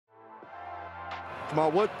Jamal,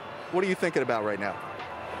 what are you thinking about right now?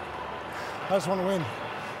 I just want to win.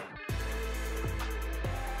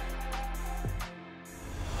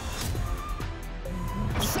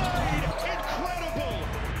 Incredible!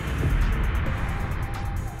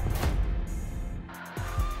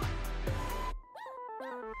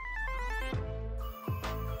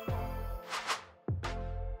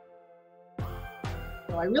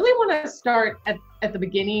 So I really want to start at the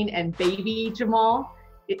beginning and baby Jamal.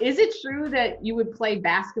 Is it true that you would play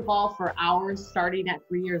basketball for hours starting at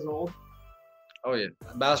 3 years old? Oh yeah,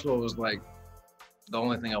 basketball was like the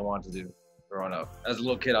only thing I wanted to do growing up. As a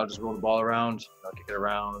little kid, I would just roll the ball around, kick it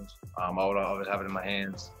around. I would always have it in my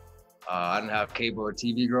hands. I didn't have cable or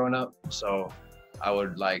TV growing up, so I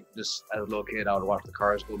would just as a little kid, I would watch the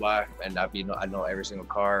cars go by, and I know every single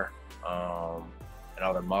car, and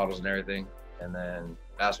all their models and everything. And then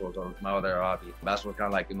basketball was my other hobby. Basketball was kind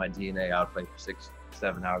of like in my DNA. I would play for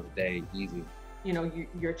 6-7 hours a day, easy. You know,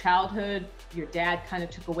 your childhood, your dad kind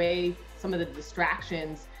of took away some of the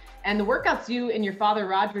distractions, and the workouts you and your father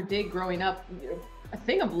Roger did growing up, a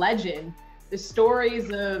thing of legend. The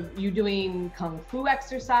stories of you doing kung fu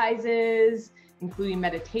exercises, including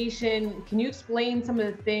meditation. Can you explain some of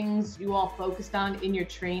the things you all focused on in your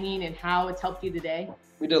training and how it's helped you today?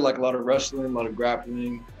 We did like a lot of wrestling, a lot of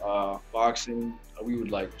grappling, boxing. We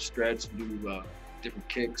would stretch and do different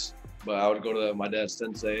kicks. But I would go to my dad's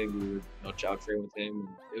sensei. We would chow train with him.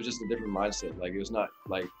 It was just a different mindset. It was not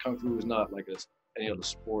like kung fu is not like any other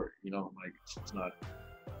sport. It's not.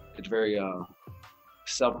 It's very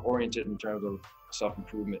self-oriented in terms of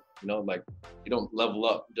self-improvement. You don't level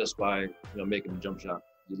up just by making a jump shot.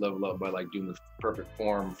 You level up by doing the perfect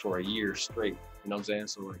form for a year straight. You know what I'm saying?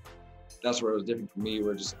 So that's where it was different for me.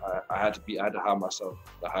 Where I had to have myself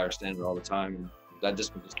the higher standard all the time, and that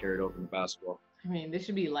discipline just carried over into basketball. I mean, this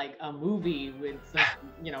should be like a movie with some,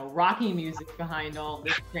 Rocky music behind all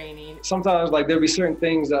this training. Sometimes there'd be certain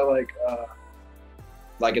things that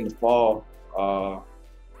in the fall,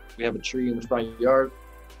 we have a tree in the front yard,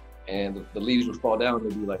 and the leaves would fall down.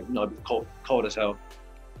 It'd be it'd be cold as hell.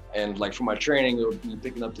 And for my training, it would be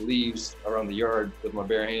picking up the leaves around the yard with my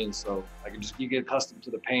bare hands. So you get accustomed to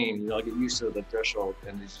the pain, I get used to the threshold,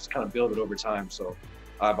 and you just kind of build it over time. So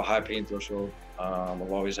I have a high pain threshold.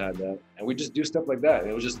 I've always had that. And we just do stuff like that.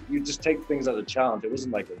 It was you just take things as a challenge. It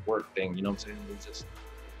wasn't like a work thing, you know what I'm saying? It was just,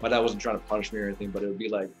 my dad wasn't trying to punish me or anything, but it would be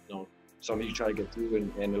something you try to get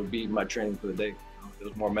through, and it would be my training for the day. It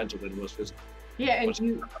was more mental than it was physical. Yeah, and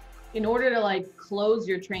you, in order to close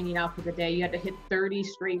your training out for the day, you had to hit 30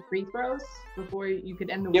 straight free throws before you could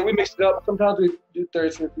end the Yeah, we mixed it up. Sometimes we do 30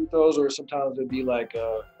 straight free throws, or sometimes it'd be like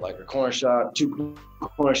a corner shot, 2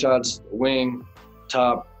 corner shots, wing,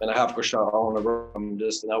 top, and a half court shot all on the rim,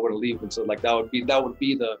 and I wouldn't leave until that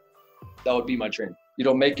would be my training. You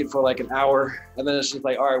don't make it for an hour, and then it's just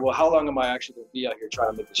all right, well, how long am I actually gonna be out here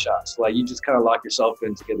trying to make the shots? You just kind of lock yourself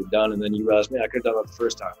in to get it done, and then you realize, man, I could have done that the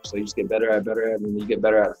first time. So you just get better at it, and then you get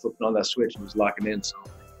better at flipping on that switch and just locking in. So,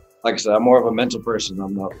 like I said, I'm more of a mental person.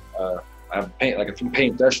 I'm not, I have pain, a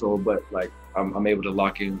pain threshold, but I'm able to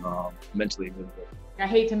lock in mentally. I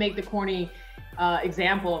hate to make the corny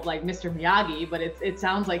example of Mr. Miyagi, but it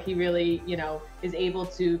sounds like he really, is able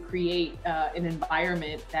to create an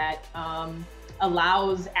environment that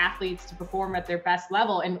allows athletes to perform at their best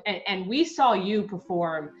level. And we saw you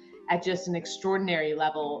perform at just an extraordinary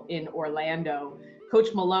level in Orlando. Coach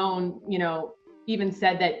Malone, even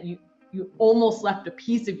said that you almost left a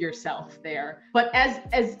piece of yourself there. But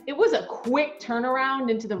as it was a quick turnaround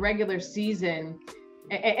into the regular season.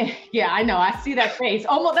 Yeah, I know. I see that face.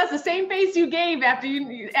 Almost, that's the same face you gave after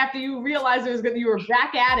you realized you were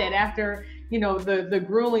back at it after the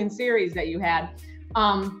grueling series that you had.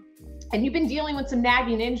 And you've been dealing with some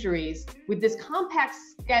nagging injuries. With this compact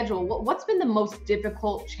schedule, what's been the most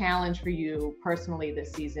difficult challenge for you personally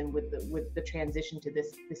this season with the transition to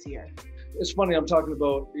this year? It's funny, I'm talking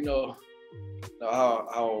about,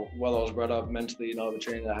 how well I was brought up mentally, the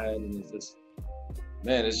training I had, and it's just,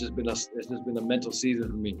 man, it's just been a mental season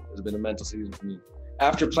for me. It's been a mental season for me.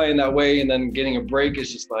 After playing that way and then getting a break,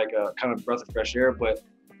 it's just like a kind of breath of fresh air, but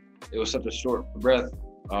it was such a short breath.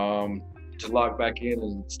 To lock back in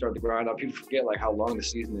and start the grind out. People forget how long the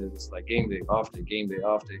season is. It's game day, off day, game day,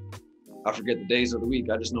 off day. I forget the days of the week.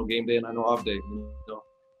 I just know game day and I know off day.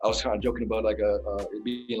 I was kind of joking about it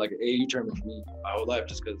being like an AAU tournament for me my whole life,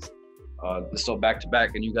 just because it's so back to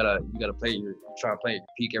back, and you gotta play you're trying to play at your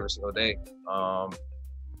peak every single day.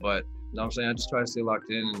 But you know what I'm saying, I just try to stay locked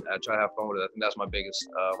in, and I try to have fun with it. I think that's my biggest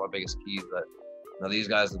key. Is that these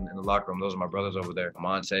guys in the locker room, those are my brothers over there.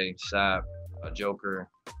 Monte, Sap, Joker,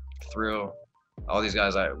 Thrill, all these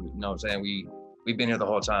guys, you know what I'm saying, we've been here the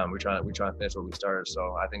whole time. We're trying to finish what we started.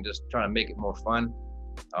 So I think just trying to make it more fun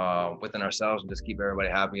within ourselves and just keep everybody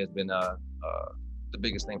happy has been the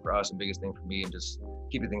biggest thing for us and biggest thing for me, and just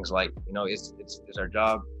keeping things light. You know, it's our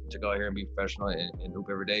job to go out here and be professional and hoop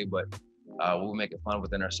every day, but we'll make it fun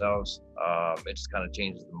within ourselves. It just kind of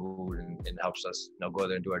changes the mood and helps us, you know, go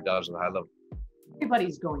there and do our jobs at a high level.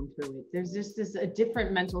 Everybody's going through it. There's just a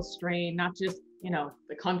different mental strain, not just, you know,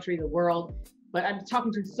 the country, the world, but I'm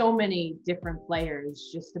talking to so many different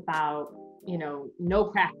players just about, you know, no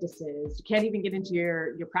practices. You can't even get into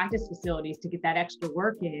your practice facilities to get that extra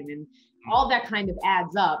work in, and all that kind of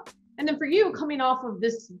adds up. And then for you, coming off of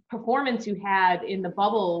this performance you had in the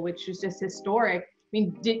bubble, which was just historic, I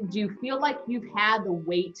mean, do you feel like you've had the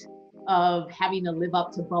weight of having to live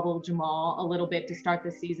up to bubble Jamal a little bit to start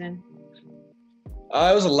the season?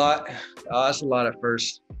 It was a lot. It's a lot at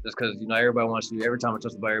first, just because, you know, everybody wants to. Every time I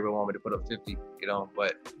touch the ball, everybody wants me to put up 50. You know,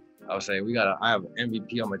 but I would say I have an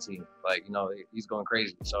MVP on my team. Like, you know, he's going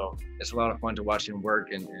crazy. So it's a lot of fun to watch him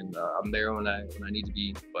work, and I'm there when I need to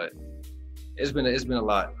be. But it's been a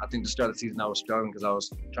lot. I think to start the season I was struggling because I was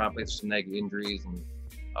trying to play through some negative injuries,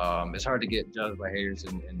 and it's hard to get judged by haters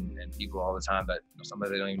and people all the time that, you know,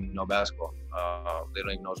 somebody, they don't even know basketball. They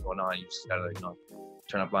don't even know what's going on. You just gotta, you know,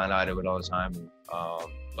 turn a blind eye to it all the time. And,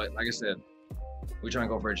 but like I said, we try and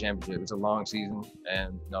go for a championship. It's a long season,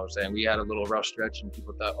 and, you know what I'm saying, we had a little rough stretch, and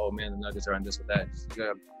people thought, oh man, the Nuggets are on this or that.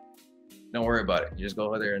 Don't worry about it. You just go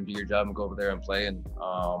over there and do your job and go over there and play. And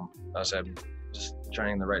like I said, just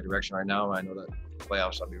turning in the right direction right now. I know that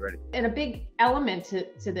playoffs, I'll be ready. And a big element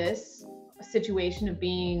to this situation of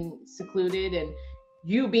being secluded and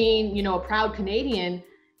you being, you know, a proud Canadian,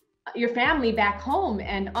 your family back home.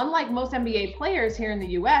 And unlike most NBA players here in the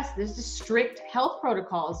US, there's just strict health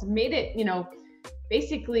protocols, made it, you know,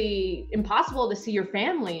 basically impossible to see your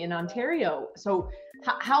family in Ontario. So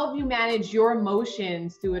how have you managed your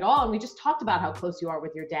emotions through it all? And we just talked about how close you are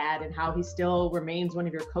with your dad and how he still remains one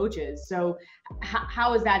of your coaches. So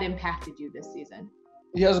how has that impacted you this season?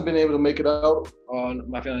 He hasn't been able to make it out.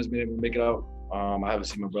 My family hasn't been able to make it out. I haven't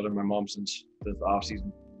seen my brother and my mom since the off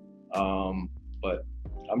season. But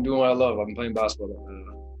I'm doing what I love. I've been playing basketball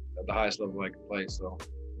at the highest level I can play. So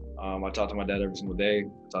I talk to my dad every single day.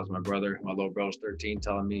 I talk to my brother. My little brother's 13,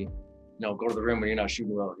 telling me, you know, go to the rim when you're not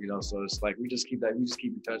shooting well, you know. So it's like we just keep in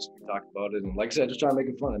touch. We talk about it, and like I said, just try to make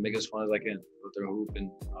it fun and make it as fun as I can. Go through a hoop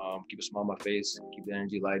and keep a smile on my face, keep the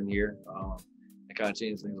energy light in here. It kind of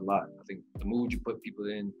changes things a lot. I think the mood you put people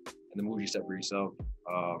in and the mood you set for yourself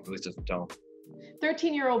really sets the tone.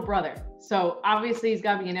 13-year-old brother. So obviously he's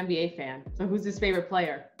got to be an NBA fan. So who's his favorite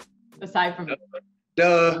player aside from?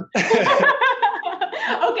 Duh.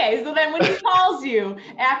 Okay, so then when he calls you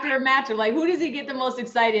after a matchup, like, who does he get the most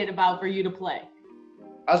excited about for you to play?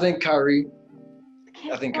 I think Kyrie.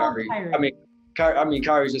 Kyrie.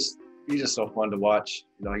 Kyrie's he's just so fun to watch.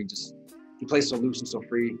 You know, he plays so loose and so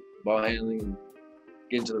free, ball handling, and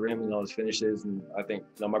getting to the rim and all his finishes. And I think,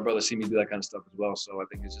 you know, my brother see me do that kind of stuff as well. So I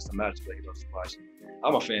think it's just a match that he loves to watch.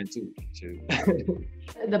 I'm a fan too.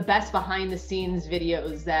 The best behind the scenes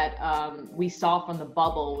videos that we saw from the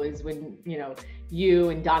bubble was when, you know, you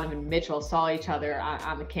and Donovan Mitchell saw each other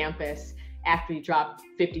on the campus after he dropped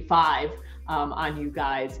 55 on you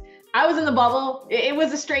guys. I was in the bubble. It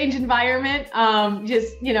was a strange environment.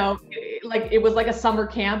 Just, you know, like it was like a summer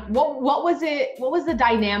camp. What was it? What was the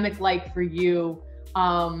dynamic like for you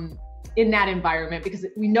in that environment? Because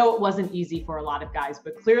we know it wasn't easy for a lot of guys,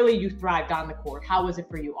 but clearly you thrived on the court. How was it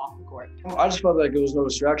for you off the court? I just felt like there was no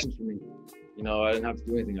distractions for me. You know, I didn't have to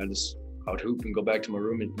do anything. I would hoop and go back to my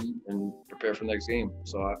room and eat and prepare for the next game.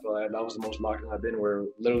 So I feel like that was the most locked in I've been, where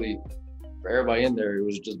literally for everybody in there, it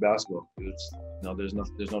was just basketball. It was, you know, there's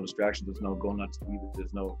no distractions. There's no going out to eat.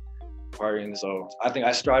 There's no partying. So I think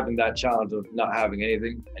I strived in that challenge of not having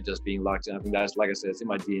anything and just being locked in. I think that's, like I said, it's in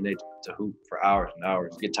my DNA to hoop for hours and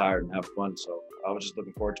hours, get tired and have fun. So I was just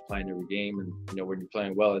looking forward to playing every game. And, you know, when you're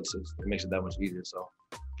playing well, it makes it that much easier. So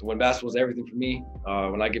when basketball is everything for me,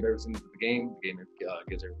 when I give everything to the game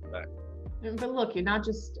gives everything back. But look, you're not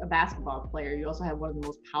just a basketball player. You also had one of the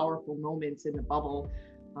most powerful moments in the bubble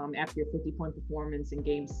after your 50-point performance in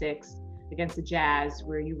Game 6 against the Jazz,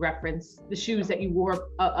 where you referenced the shoes that you wore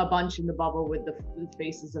a bunch in the bubble with the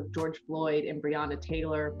faces of George Floyd and Breonna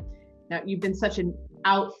Taylor. Now, you've been such an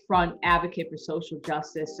out front advocate for social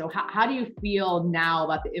justice. So how do you feel now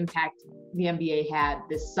about the impact the NBA had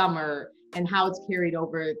this summer and how it's carried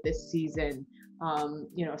over this season,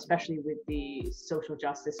 you know, especially with the Social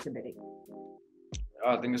Justice Committee?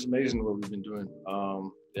 I think it's amazing what we've been doing.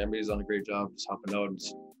 The NBA's done a great job just helping out and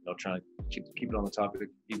just, you know, trying to keep it on the topic,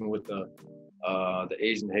 even with the the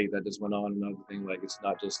Asian hate that just went on and everything. Like it's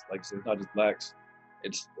not just like I said, it's not just blacks.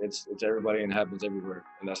 It's everybody and it happens everywhere,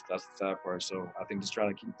 and that's the sad part. So I think just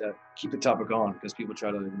trying to keep the topic on because people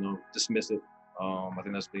try to dismiss it. I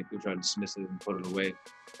think that's big. People try to dismiss it and put it away,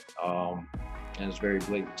 and it's very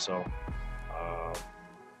blatant. So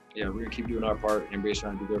yeah, we're gonna keep doing our part. Everybody's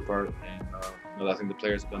trying to do their part, and I think the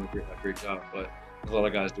players have done a great job. But there's a lot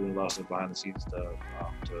of guys doing a lot of stuff behind the scenes to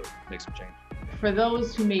make some change. For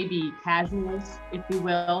those who may be casuals, if you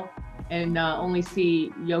will, and only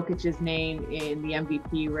see Jokic's name in the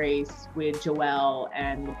MVP race with Joel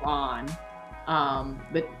and LeBron,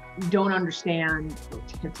 but don't understand or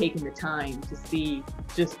have taken the time to see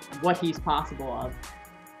just what he's possible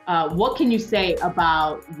of. What can you say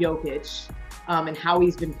about Jokić and how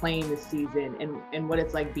he's been playing this season and what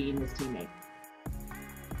it's like being his teammate?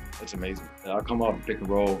 It's amazing. I'll come off and pick and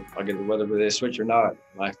roll. I get whether they switch or not.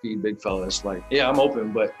 My feed big fella. It's like, yeah, I'm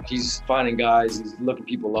open, but he's finding guys. He's looking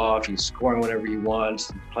people off. He's scoring whenever he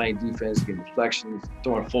wants. He's playing defense, getting deflections,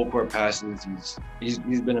 throwing full court passes. He's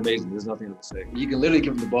been amazing. There's nothing else to say. You can literally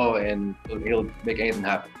give him the ball and he'll make anything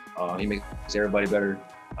happen. He makes everybody better.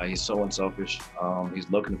 He's so unselfish. He's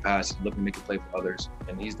looking to pass. He's looking to make a play for others,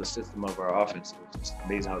 and he's the system of our offense. It's just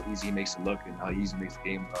amazing how easy he makes it look and how easy he makes the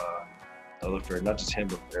game. I look for not just him,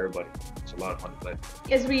 but for everybody. It's a lot of fun to play.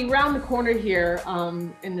 As we round the corner here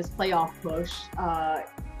in this playoff push,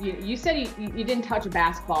 you said you didn't touch a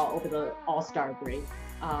basketball over the All-Star break.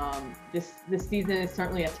 This season is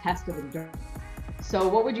certainly a test of endurance. So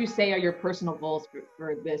what would you say are your personal goals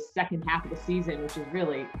for this second half of the season, which is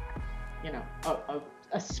really,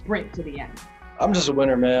 a sprint to the end? I'm just a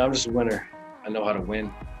winner, man. I'm just a winner. I know how to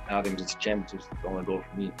win. I think just championships is the only goal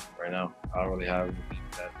for me right now. I don't really have anything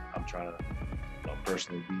that I'm trying to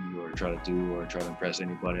personally be or try to do or try to impress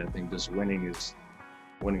anybody. I think just winning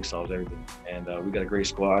solves everything. And we got a great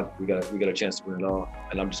squad. We got a chance to win it all.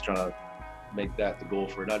 And I'm just trying to make that the goal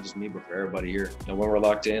for not just me, but for everybody here. When we're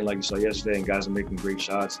locked in, like you saw yesterday, and guys are making great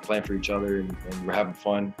shots, playing for each other, and we're having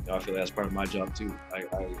fun. I feel like that's part of my job too.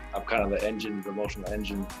 I'm kind of the engine, the emotional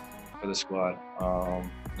engine for the squad.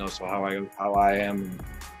 So how I am. And,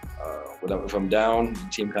 if I'm down, the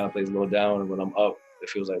team kind of plays a little down, and when I'm up, it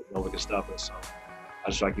feels like nobody can stop us. So I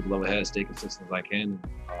just try to keep a level head, stay consistent as I can.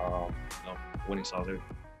 Winning solves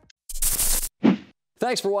everything.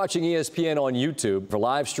 Thanks for watching ESPN on YouTube. For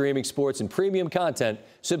live streaming sports and premium content,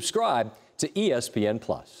 subscribe to ESPN+.